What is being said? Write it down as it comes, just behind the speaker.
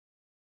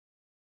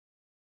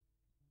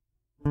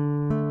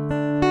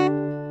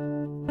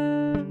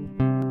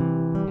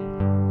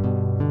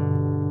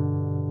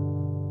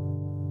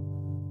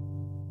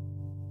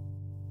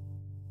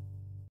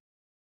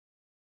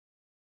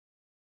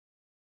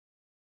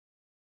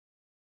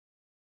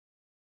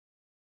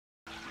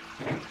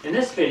In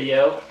this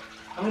video,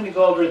 I'm going to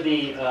go over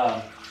the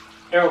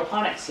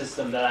Aeroponic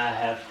system that I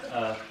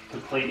have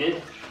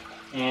completed.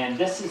 And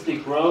this is the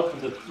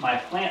growth of my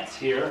plants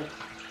here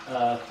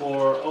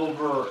for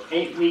over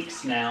 8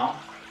 weeks now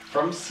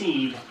from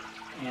seed.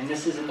 And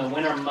this is in the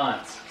winter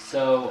months.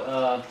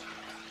 So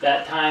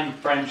that time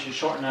frame should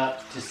shorten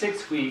up to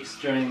 6 weeks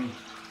during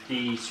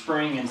the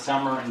spring and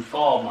summer and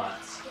fall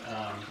months.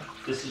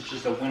 This is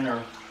just a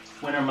winter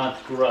month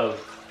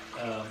growth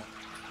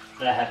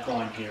that I have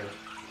going here.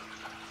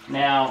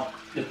 Now,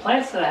 the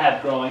plants that I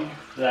have growing,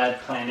 that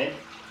I've planted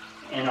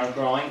and are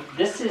growing,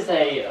 this is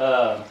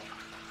a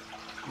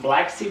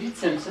black-seeded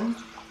Simpson,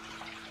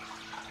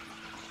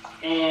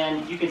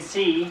 and you can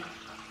see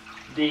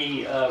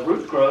the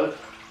root growth,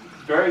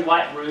 very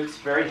white roots,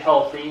 very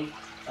healthy,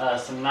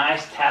 some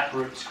nice tap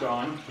roots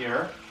growing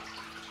here.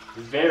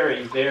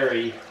 Very,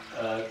 very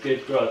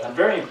good growth. I'm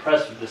very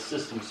impressed with this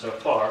system so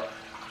far.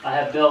 I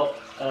have built,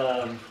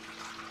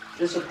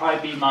 this will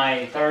probably be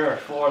my 3rd or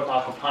 4th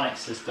aquaponic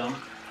system.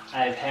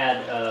 I've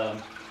had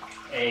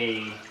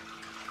a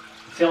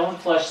fill and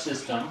flush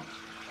system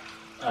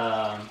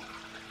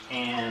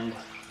and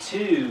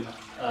 2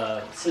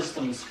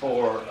 systems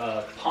for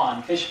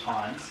fish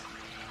ponds,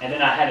 and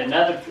then I had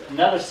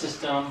another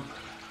system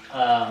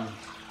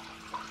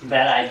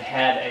that I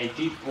had a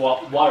deep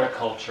water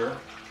culture,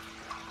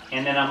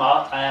 and then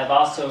I have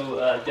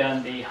also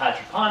done the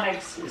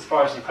hydroponics as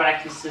far as the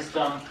cracky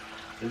system.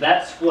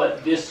 That's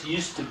what this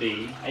used to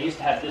be. I used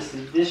to have this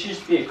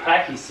used to be a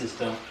cracky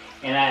system,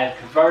 and I have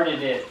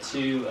converted it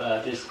to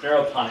this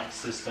Aeroponic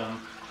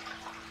system,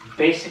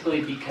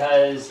 basically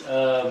because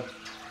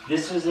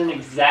this wasn't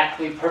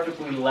exactly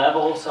perfectly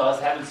level, so I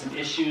was having some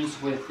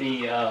issues with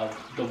the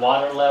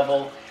water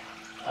level.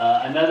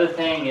 Another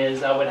thing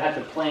is I would have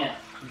to plant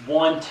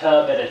 1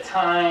 tub at a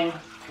time,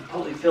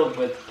 completely filled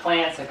with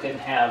plants. I couldn't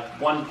have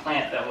 1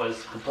 plant that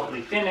was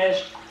completely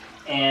finished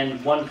and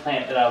 1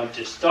 plant that I would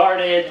just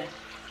started.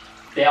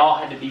 They all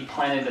had to be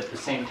planted at the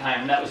same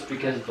time, and that was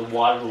because of the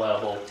water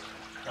level.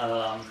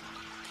 I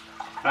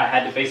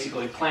had to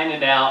basically plant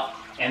it out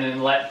and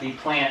then let the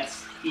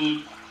plants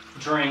eat,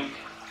 drink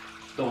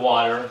the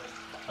water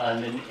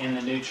and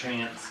the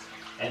nutrients,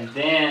 and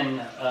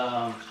then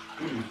I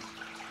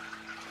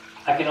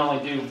can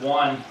only do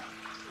 1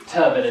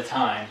 tub at a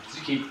time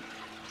to keep,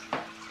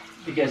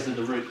 because of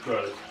the root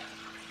growth.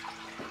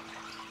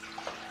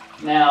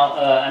 Now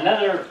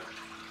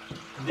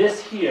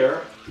this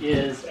here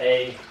is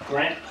a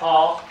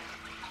Grandpa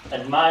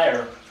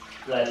Admire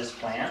lettuce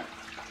plant.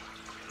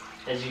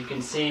 As you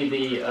can see,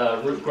 the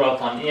root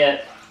growth on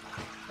it,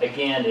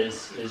 again,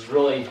 is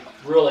really,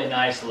 really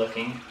nice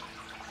looking.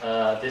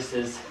 This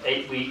is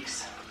 8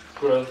 weeks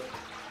growth.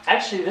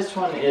 Actually, this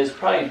one is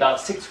probably about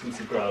 6 weeks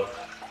of growth.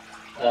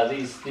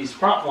 These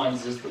front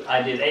ones,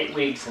 I did 8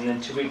 weeks, and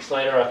then 2 weeks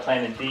later I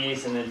planted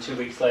these, and then 2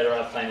 weeks later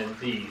I planted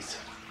these.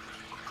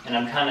 And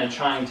I'm kind of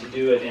trying to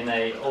do it in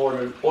a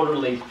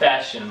orderly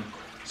fashion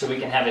so we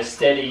can have a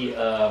steady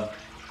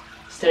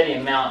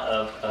amount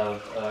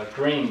of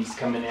greens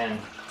coming in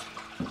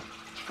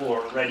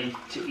for ready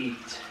to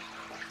eat.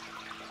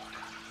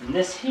 And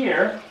this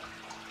here,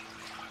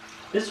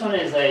 this one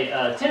is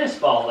a tennis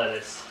ball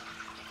lettuce.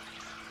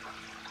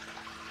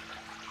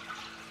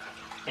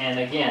 And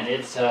again,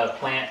 its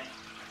plant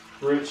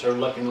roots are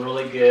looking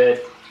really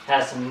good.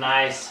 Has some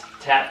nice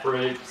tap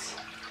roots.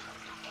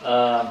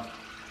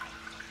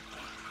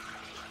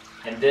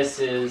 And this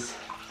is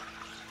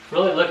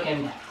really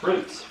looking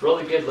roots,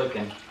 really good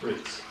looking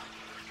roots.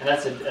 And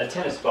that's a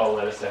tennis ball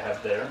lettuce I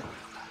have there.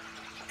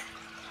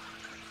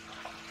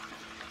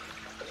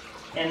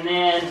 And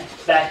then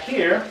back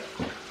here,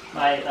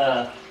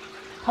 my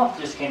pump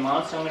just came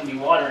on, so I'm going to be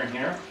watering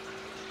here.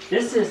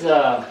 This is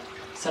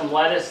some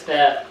lettuce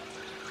that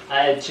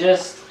I had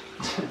just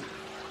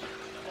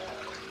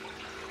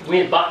we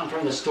had bought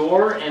from the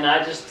store, and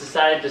I just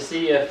decided to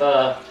see if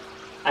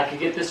I could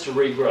get this to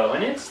regrow,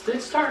 and it's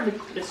starting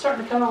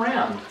to come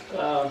around.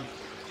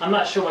 I'm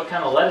not sure what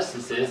kind of lettuce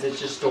this is. It's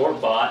just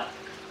store-bought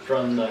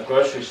from the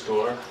grocery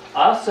store.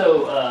 I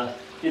also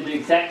did the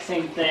exact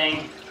same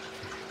thing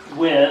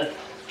with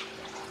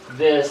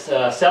this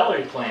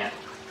celery plant.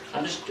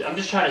 I'm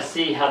just trying to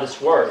see how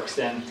this works,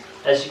 and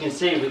as you can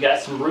see, we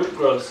got some root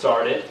growth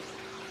started,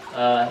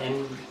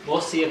 and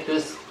we'll see if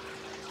this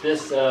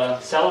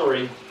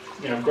celery,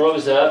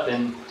 grows up,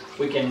 and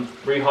we can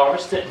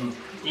reharvest it and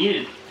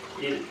eat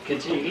it,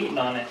 continue eating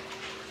on it.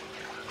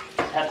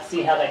 Have to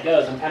see how that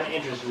goes. I'm kind of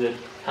interested in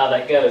how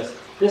that goes.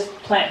 This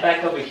plant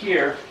back over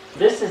here,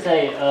 this is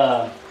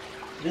a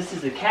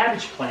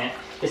cabbage plant.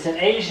 It's an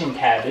Asian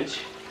cabbage.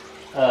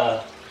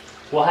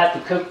 We'll have to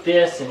cook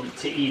this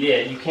to eat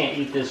it. You can't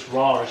eat this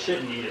raw, or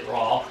shouldn't eat it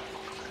raw.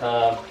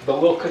 But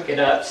we'll cook it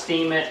up,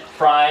 steam it,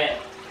 fry it.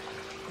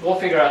 We'll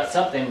figure out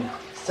something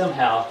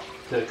somehow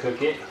to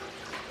cook it.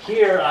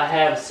 Here I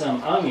have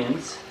some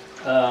onions.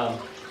 And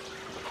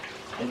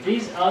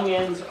these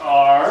onions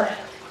are,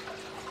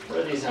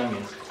 where are these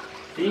onions?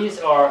 These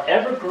are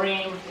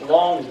evergreen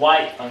long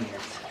white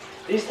onions.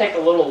 These take a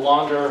little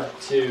longer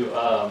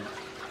to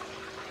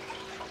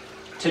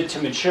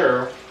to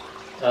mature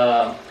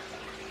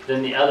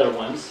than the other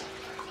ones.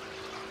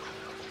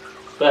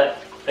 But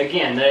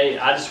again,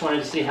 I just wanted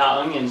to see how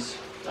onions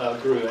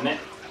grew in it,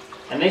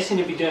 and they seem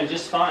to be doing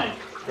just fine.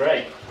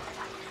 Great.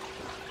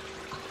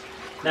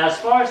 Now, as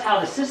far as how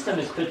the system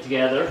is put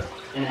together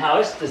and how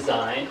it's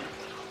designed,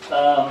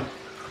 I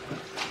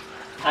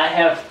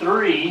have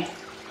 3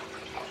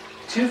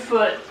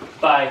 2-foot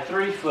by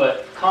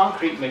 3-foot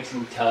concrete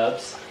mixing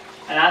tubs,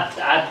 and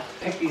I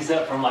picked these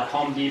up from like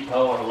Home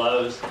Depot or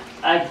Lowe's.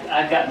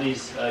 I got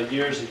these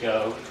years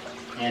ago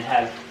and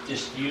have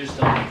just used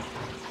them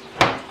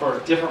for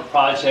different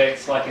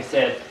projects. Like I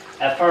said,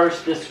 at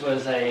first this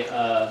was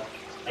a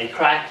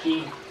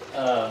cracky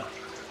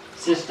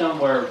system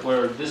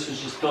where this was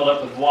just filled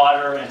up with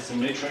water and some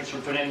nutrients were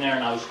put in there,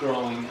 and I was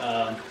growing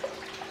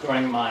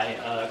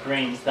my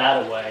greens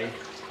that way.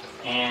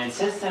 And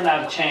since then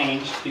I've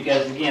changed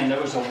because, again, there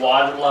was a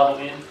water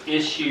level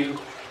issue.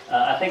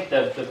 I think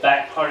the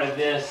back part of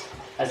this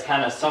has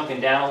kind of sunken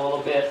down a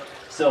little bit,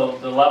 so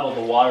the level of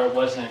the water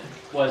wasn't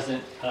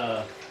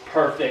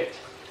perfect.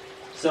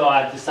 So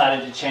I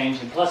decided to change,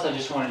 and plus I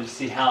just wanted to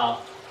see how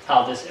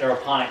this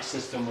Aeroponic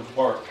system would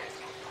work.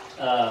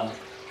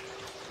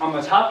 On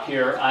the top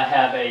here, I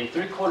have a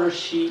 3/4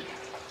 sheet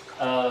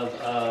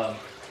of,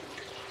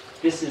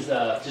 this is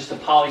just a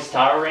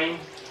polystyrene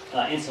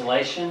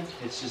insulation.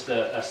 It's just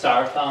a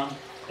styrofoam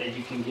that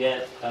you can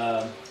get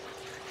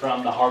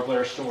from the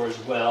hardware store as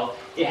well.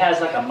 It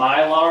has like a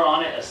mylar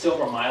on it, a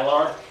silver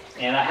mylar,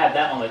 and I have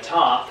that on the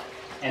top.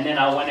 And then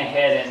I went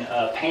ahead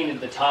and painted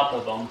the top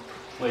of them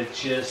with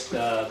just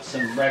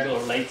some regular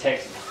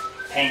latex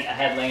paint I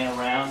had laying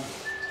around,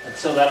 and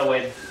so that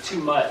way too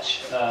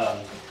much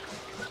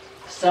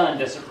sun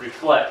doesn't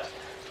reflect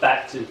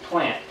back to the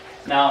plant.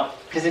 Now,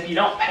 because if you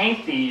don't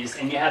paint these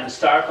and you have the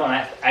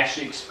styrofoam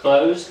actually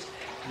exposed,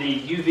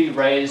 the UV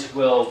rays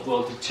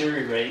will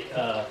deteriorate,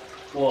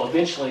 will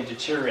eventually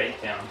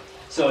deteriorate them.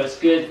 So it's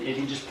good if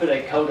you just put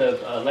a coat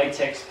of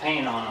latex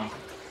paint on them.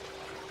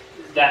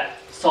 That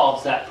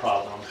solves that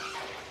problem.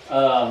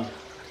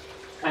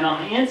 And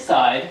on the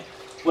inside,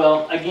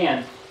 well,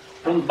 again,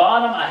 from the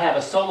bottom I have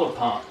a solar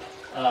pump.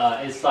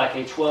 It's like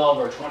a 12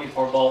 or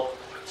 24 volt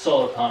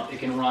solar pump. It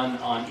can run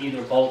on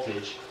either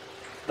voltage,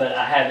 but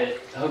I have it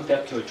hooked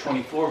up to a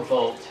 24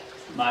 volt.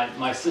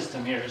 My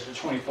system here is a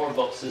 24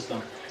 volt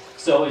system,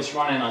 so it's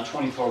running on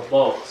 24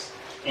 volts,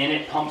 and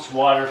it pumps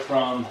water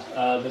from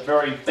the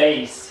very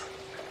base,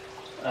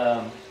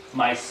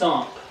 my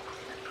sump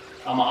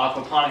on my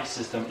aquaponic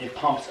system. It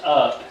pumps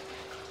up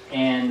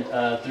and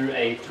through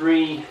a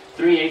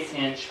 3/8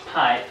 inch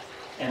pipe,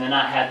 and then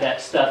I have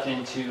that stuffed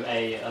into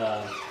a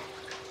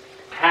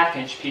 1/2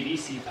 inch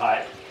PVC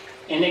pipe,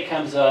 and it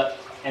comes up,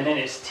 and then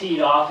it's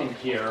teed off in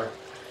here.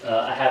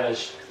 I have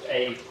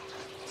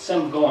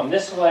some going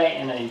this way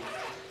and a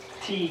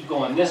tee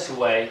going this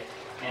way,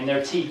 and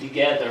they're teed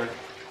together.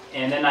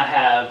 And then I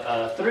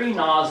have 3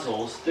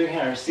 nozzles,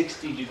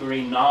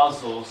 360-degree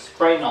nozzles,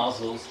 spray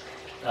nozzles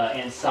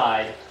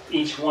inside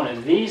each one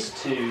of these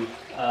 2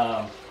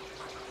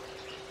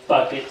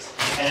 buckets.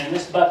 And in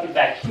this bucket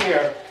back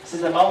here,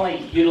 since I'm only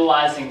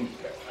utilizing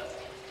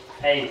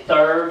a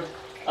third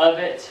of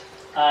it,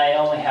 I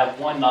only have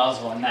 1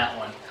 nozzle in that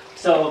one.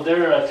 So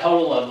there are a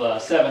total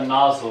of 7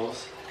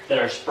 nozzles that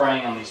are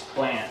spraying on these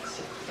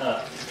plants.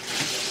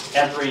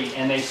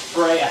 And they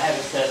spray, I have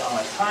it set on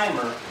a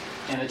timer,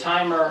 and the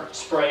timer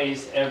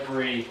sprays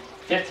every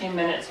 15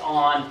 minutes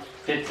on,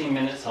 15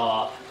 minutes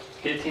off,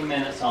 15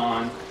 minutes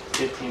on,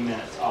 15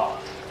 minutes off.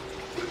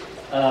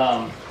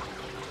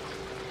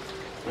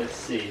 Let's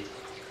see.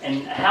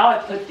 And how I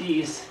put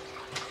these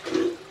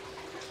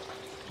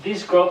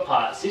grow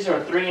pots, these are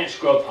 3-inch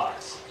grow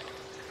pots.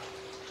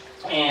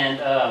 And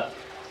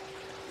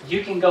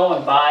you can go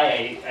and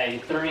buy a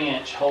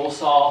 3-inch hole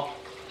saw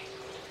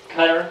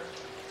cutter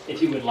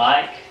if you would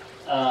like.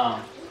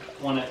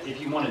 If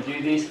you want to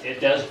do these, it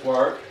does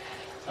work.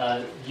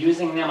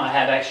 Using them, I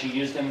have actually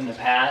used them in the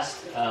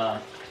past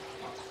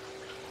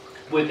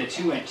with the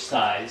 2-inch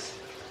size.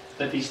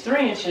 But these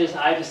 3 inches,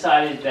 I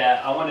decided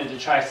that I wanted to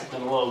try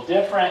something a little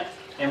different.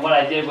 And what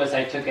I did was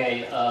I took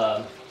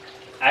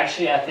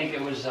actually I think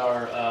it was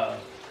a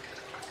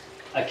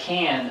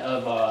can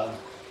of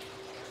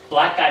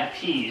black-eyed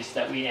peas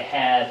that we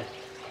had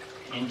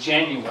in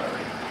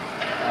January.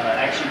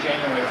 Actually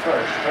January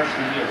 1st of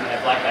the year, we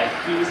had black-eyed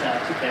peas, and I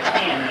took that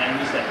can and I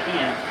used that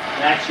can,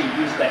 and I actually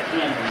used that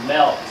can to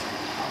melt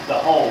the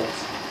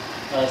holes.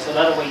 So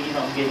that way you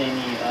don't get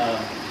any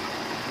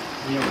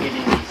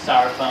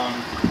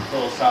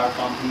little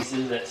styrofoam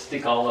pieces that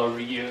stick all over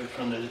you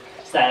from the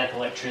static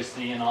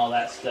electricity and all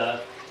that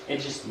stuff. It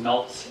just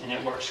melts and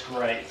it works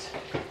great.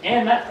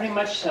 And that pretty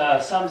much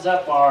sums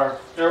up our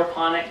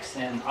Aeroponics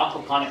and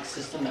Aquaponics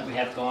system that we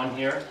have going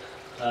here.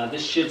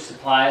 This should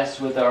supply us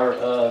with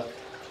our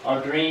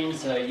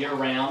greens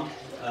year-round,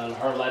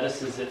 our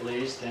lettuces at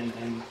least, and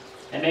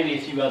maybe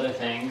a few other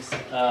things.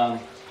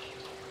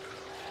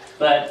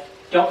 But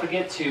don't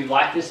forget to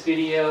like this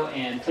video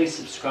and please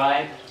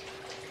subscribe.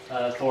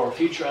 for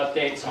future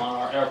updates on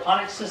our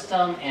aeroponic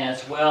system,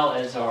 as well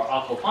as our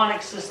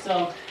aquaponic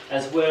system,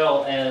 as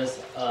well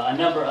as a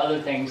number of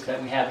other things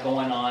that we have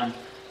going on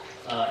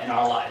in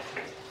our life.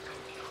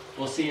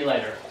 We'll see you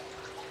later.